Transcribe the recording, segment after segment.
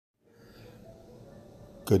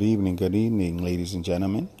Good evening, ladies and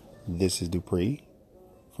gentlemen. This is Dupree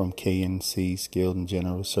from KNC Skilled and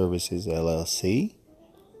General Services LLC.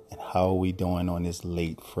 And how are we doing on this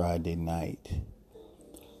late Friday night?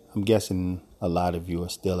 I'm guessing a lot of you are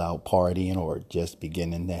still out partying or just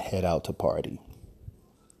beginning to head out to party.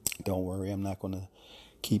 Don't worry, I'm not going to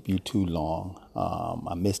keep you too long.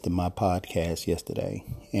 I missed my podcast yesterday,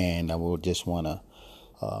 and I will just want to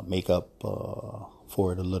make up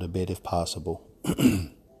for it a little bit if possible.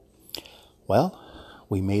 Well,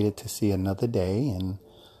 we made it to see another day, and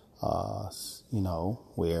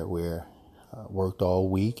we're worked all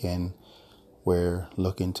week, and we're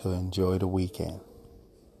looking to enjoy the weekend.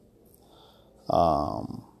 I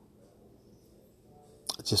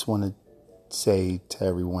just want to say to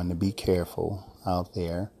everyone to be careful out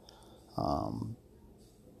there.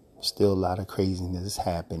 Still a lot of craziness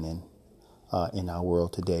happening in our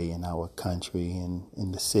world today, in our country, and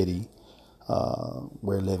in the city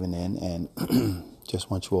we're living in, and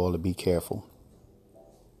just want you all to be careful.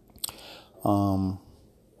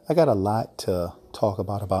 I got a lot to talk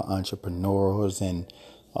about entrepreneurs and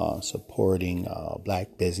supporting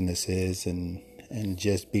black businesses and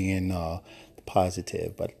just being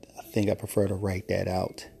positive, but I think I prefer to write that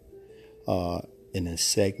out in a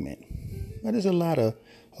segment. But there's a lot of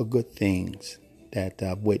good things that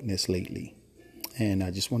I've witnessed lately, and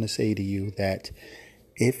I just want to say to you that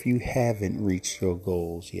if you haven't reached your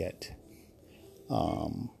goals yet,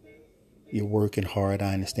 you're working hard.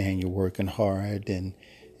 I understand you're working hard and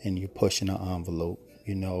you're pushing the envelope.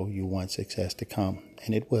 You know, you want success to come,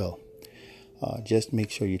 and it will. Just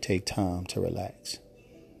make sure you take time to relax.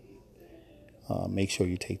 Make sure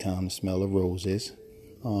you take time to smell the roses.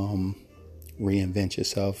 Reinvent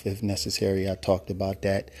yourself if necessary. I talked about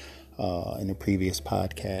that in the previous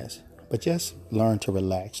podcast. But just learn to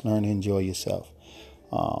relax. Learn to enjoy yourself.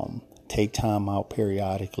 Take time out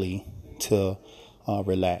periodically to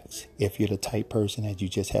relax. If you're the type person that you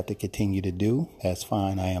just have to continue to do, that's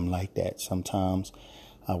fine. I am like that. Sometimes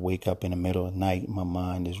I wake up in the middle of the night, my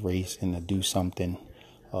mind is racing to do something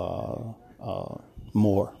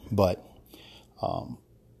more. But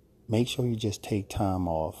make sure you just take time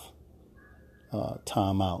off,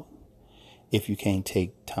 time out, if you can't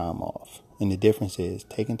take time off. And the difference is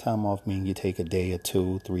taking time off means you take a day or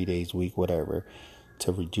 2, 3 days, week, whatever,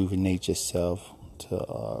 to rejuvenate yourself,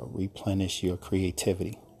 to replenish your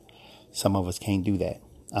creativity. Some of us can't do that.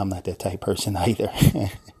 I'm not that type person either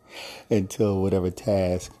until whatever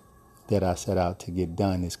task that I set out to get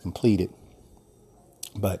done is completed.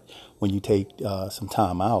 But when you take some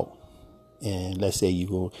time out, and let's say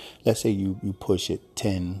you push it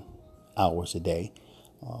 10 hours a day,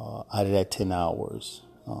 out of that 10 hours,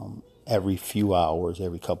 every few hours,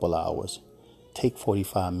 every couple hours, take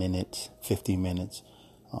 45 minutes, 50 minutes,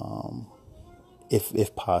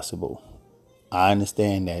 if possible. I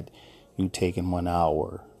understand that you taking 1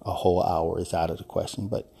 hour, a whole hour is out of the question,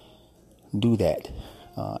 but do that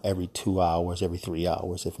every 2 hours, every 3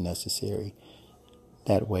 hours if necessary.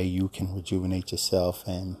 That way you can rejuvenate yourself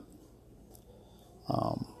and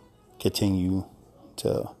continue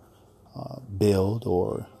to build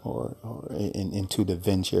or into the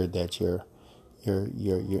venture that you're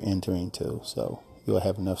entering to. So you'll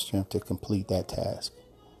have enough strength to complete that task.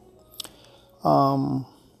 I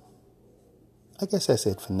guess that's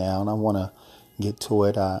it for now, and I want to get to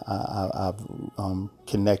it. I'm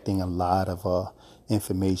connecting a lot of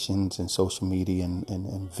informations and social media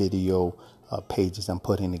and video pages I'm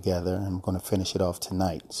putting together, and I'm going to finish it off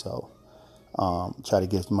tonight. So try to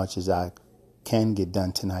get as much as I can get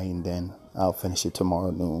done tonight, and then I'll finish it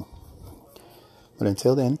tomorrow noon. But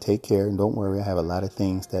until then, take care, and don't worry, I have a lot of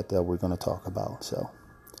things that we're going to talk about. So,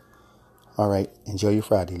 all right, enjoy your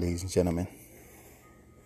Friday, ladies and gentlemen.